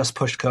because I just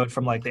pushed code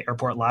from like the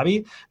airport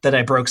lobby that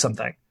I broke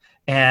something.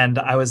 And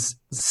I was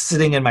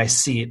sitting in my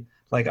seat,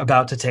 like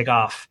about to take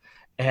off.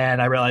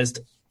 And I realized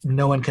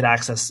no one could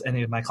access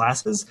any of my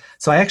classes.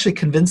 So I actually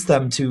convinced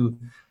them to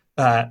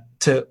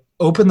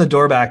open the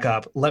door back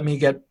up, let me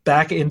get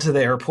back into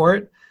the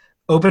airport,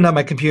 open up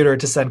my computer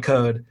to send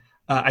code.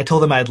 I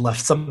told them I had left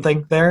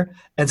something there.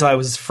 And so I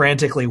was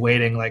frantically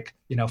waiting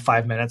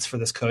 5 minutes for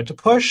this code to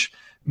push,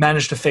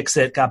 managed to fix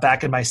it, got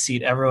back in my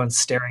seat. Everyone's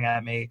staring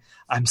at me.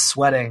 I'm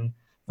sweating.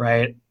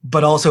 Right.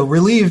 But also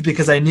relieved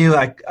because I knew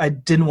I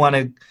didn't want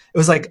to, it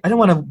was like, I didn't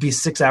want to be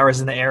 6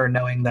 hours in the air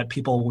knowing that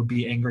people would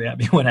be angry at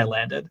me when I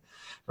landed.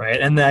 Right.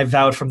 And then I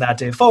vowed from that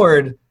day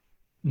forward,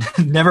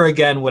 never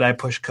again would I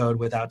push code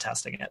without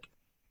testing it.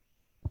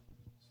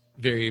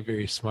 Very,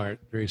 very smart.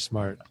 Very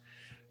smart.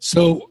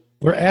 So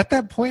we're at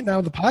that point now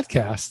in the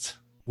podcast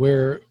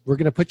where we're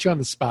going to put you on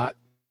the spot.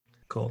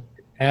 Cool.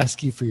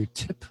 Ask you for your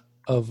tip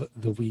of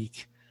the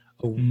week,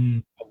 a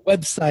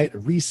website, a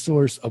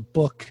resource, a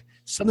book,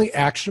 something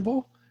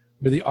actionable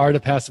where the Art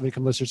of Passive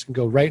Income listeners can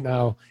go right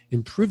now,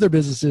 improve their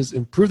businesses,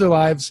 improve their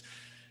lives.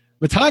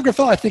 Matan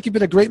Grafel, I think you've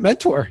been a great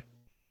mentor.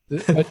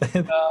 We're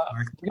going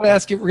to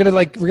ask you, we're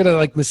going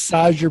to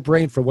massage your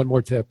brain for one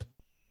more tip.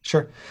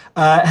 Sure.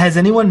 Has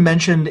anyone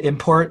mentioned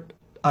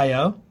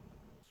Import.io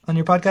on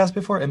your podcast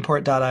before?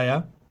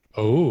 Import.io?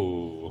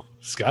 Oh,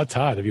 Scott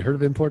Todd. Have you heard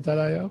of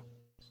Import.io?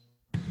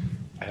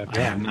 I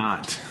have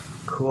not.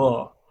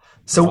 Cool.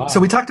 So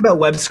we talked about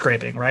web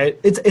scraping, right?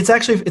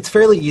 It's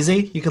fairly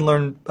easy. You can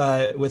learn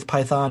with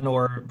Python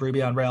or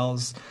Ruby on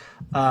Rails.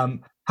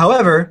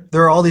 However,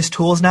 there are all these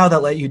tools now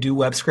that let you do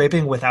web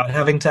scraping without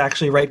having to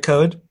actually write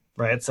code,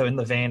 right? So in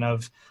the vein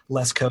of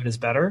less code is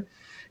better.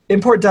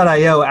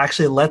 Import.io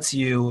actually lets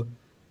you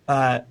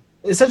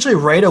essentially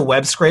write a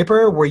web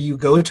scraper where you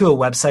go to a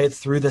website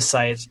through the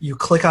site, you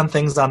click on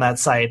things on that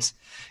site,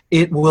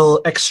 it will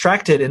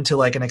extract it into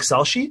like an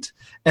Excel sheet,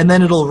 and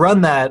then it'll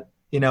run that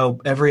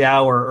every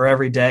hour or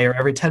every day or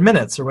every 10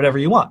 minutes or whatever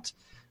you want,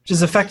 which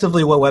is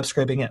effectively what web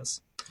scraping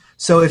is.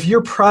 So if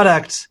your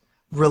product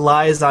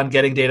relies on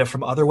getting data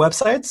from other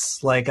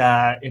websites, like,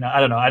 I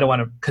don't know, I don't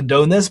want to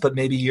condone this, but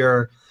maybe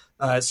you're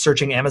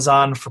searching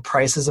Amazon for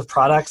prices of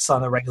products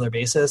on a regular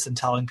basis and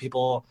telling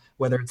people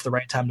whether it's the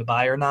right time to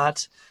buy or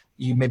not.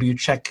 Maybe you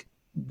check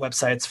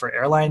websites for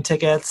airline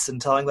tickets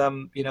and telling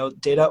them,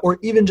 data, or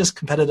even just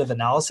competitive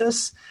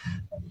analysis.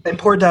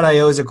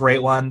 Import.io is a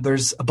great one.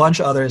 There's a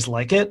bunch of others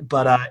like it,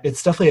 but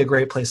it's definitely a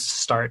great place to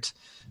start.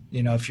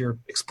 If you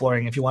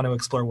want to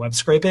explore web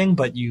scraping,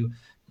 but you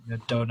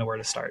don't know where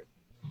to start.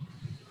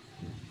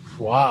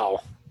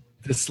 Wow.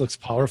 This looks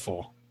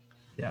powerful.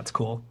 Yeah, it's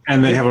cool.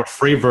 And they have a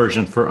free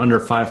version for under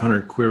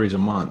 500 queries a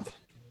month.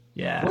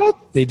 Yeah. What?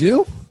 They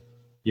do?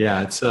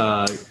 Yeah, it's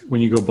when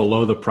you go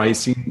below the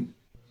pricing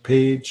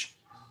page,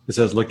 it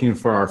says looking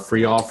for our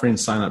free offering,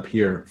 sign up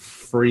here.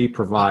 Free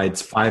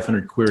provides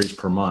 500 queries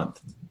per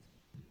month.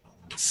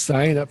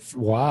 Sign up.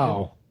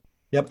 Wow.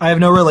 Yep. I have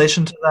no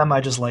relation to them. I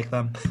just like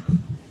them.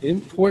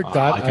 Import.io.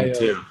 I like them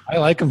too. I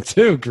like them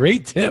too.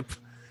 Great tip.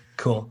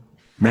 Cool.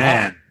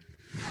 Man.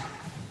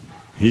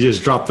 He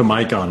just dropped the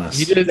mic on us.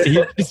 He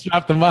just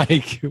dropped the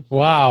mic.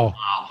 Wow.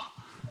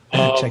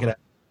 Check it out.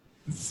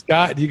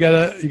 Scott, you got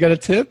a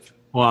tip?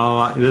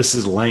 Well, this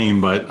is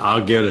lame, but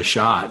I'll give it a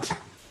shot.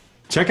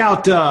 Check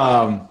out,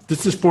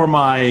 this is for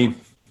my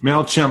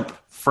MailChimp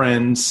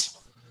friends.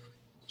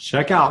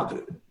 Check out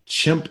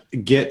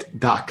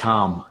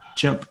chimpget.com.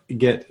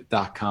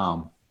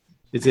 Chimpget.com.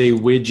 It's a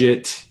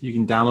widget. You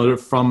can download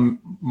it from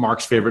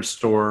Mark's favorite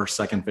store,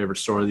 second favorite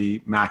store,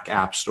 the Mac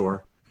App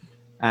Store.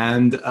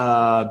 And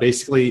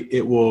basically,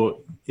 it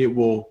will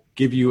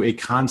give you a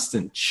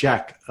constant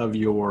check of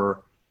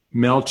your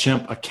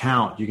MailChimp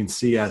account. You can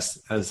see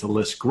as the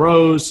list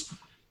grows,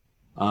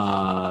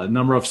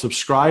 number of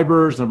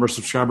subscribers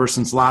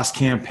since last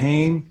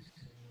campaign.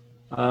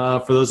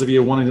 For those of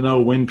you wanting to know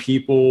when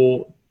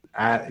people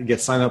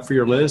get signed up for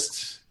your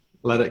list,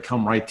 let it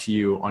come right to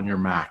you on your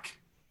Mac.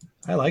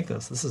 I like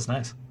this. This is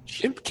nice.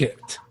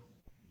 ChimpKit.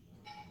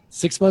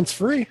 6 months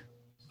free.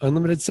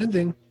 Unlimited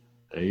sending.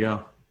 There you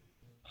go.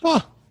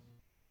 Huh.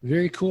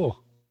 Very cool.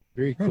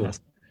 Very cool. Nice.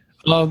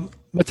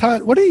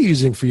 Matan, what are you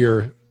using for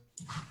your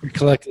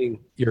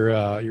collecting your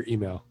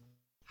email?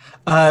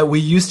 We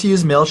used to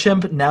use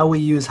MailChimp. Now we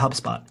use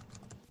HubSpot.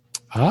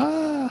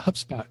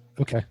 HubSpot.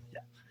 Okay.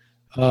 Yeah.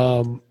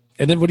 And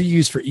then what do you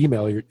use for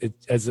email?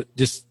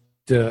 Just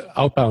the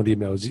outbound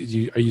emails?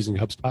 Are you using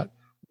HubSpot?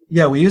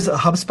 Yeah, we use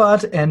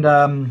HubSpot, and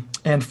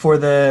for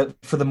the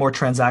more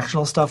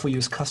transactional stuff, we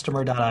use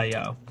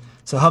Customer.io.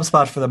 So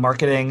HubSpot for the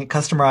marketing,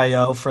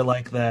 Customer.io for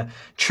like the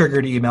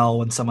triggered email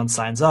when someone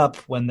signs up,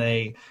 when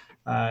they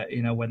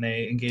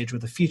engage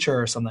with a feature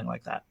or something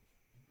like that.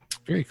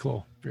 Very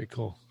cool. Very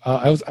cool.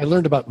 I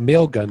learned about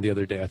Mailgun the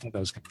other day. I thought that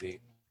was kind of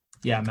neat.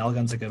 Yeah,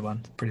 Mailgun's a good one.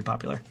 It's pretty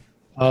popular.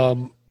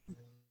 Well,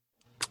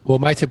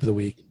 my tip of the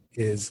week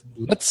is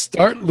let's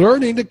start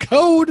learning to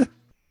code.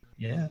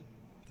 Yeah.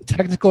 The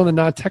technical and the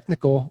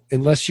non-technical,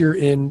 unless you're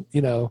in,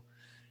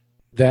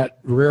 that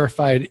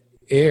rarefied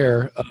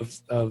air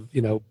of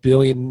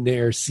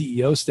billionaire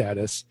CEO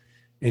status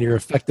and your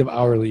effective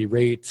hourly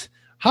rate.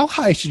 How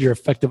high should your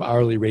effective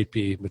hourly rate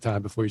be,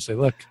 Matan, before you say,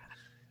 look,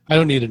 I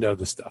don't need to know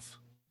this stuff?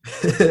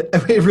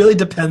 It really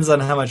depends on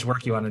how much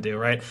work you want to do,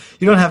 right?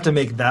 You don't have to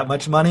make that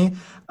much money,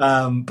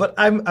 but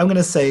I'm going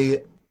to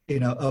say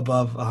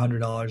above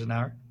 $100 an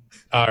hour.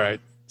 All right.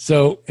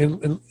 So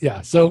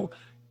so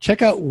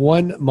check out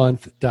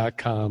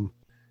onemonth.com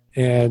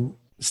and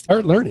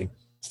start learning.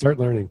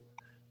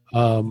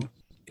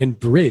 And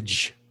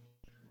bridge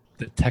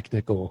the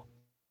technical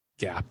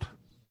gap,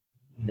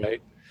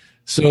 right?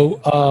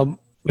 So,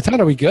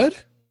 Matan, are we good?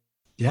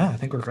 Yeah, I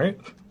think we're great.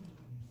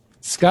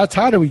 Scott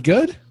Todd, are we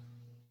good?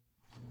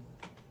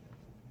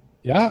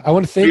 Yeah, I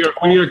want to thank.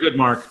 We are good,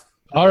 Mark.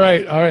 All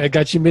right. I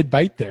got you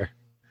mid-bite there.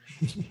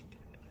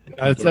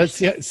 Let's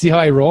see how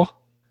I roll.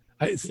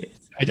 I did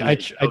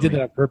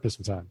that on purpose,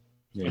 Matan.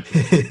 Yeah.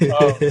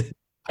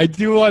 I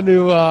do want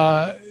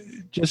to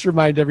just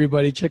remind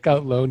everybody, check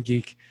out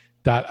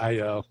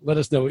LoanGeek.io. Let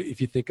us know what you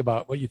think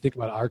about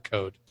our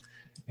code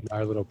and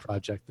our little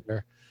project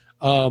there.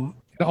 And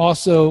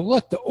also,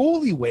 look, the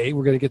only way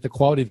we're going to get the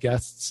quality of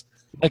guests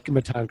like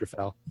Matan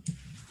Grafel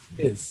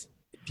is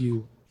if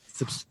you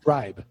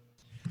subscribe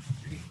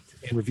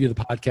and review the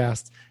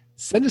podcast.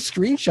 Send a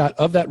screenshot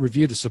of that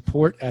review to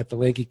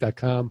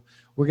support@thelandgeek.com.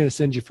 We're going to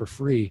send you for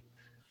free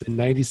the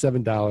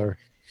 $97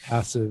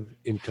 passive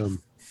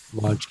income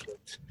launch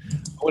kit.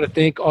 I want to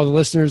thank all the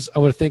listeners. I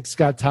want to thank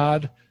Scott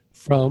Todd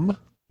from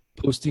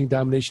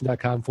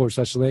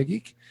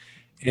postingdomination.com/landgeek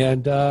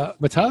and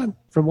Matan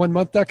from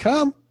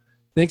onemonth.com.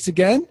 Thanks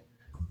again.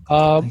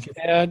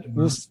 And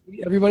we'll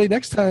see everybody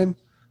next time.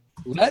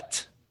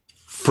 Let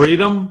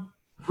freedom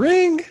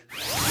ring.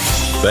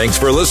 Thanks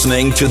for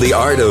listening to the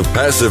Art of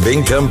Passive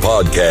Income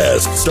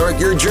podcast. Start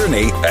your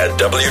journey at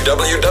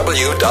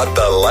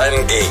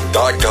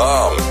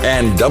www.thelandgeek.com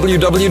and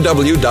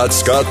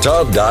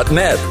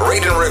www.scotttodd.net.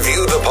 Rate and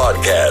review the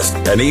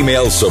podcast and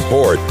email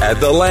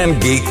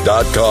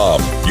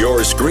support@thelandgeek.com.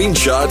 Your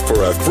screenshot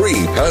for a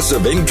free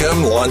passive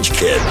income launch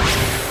kit.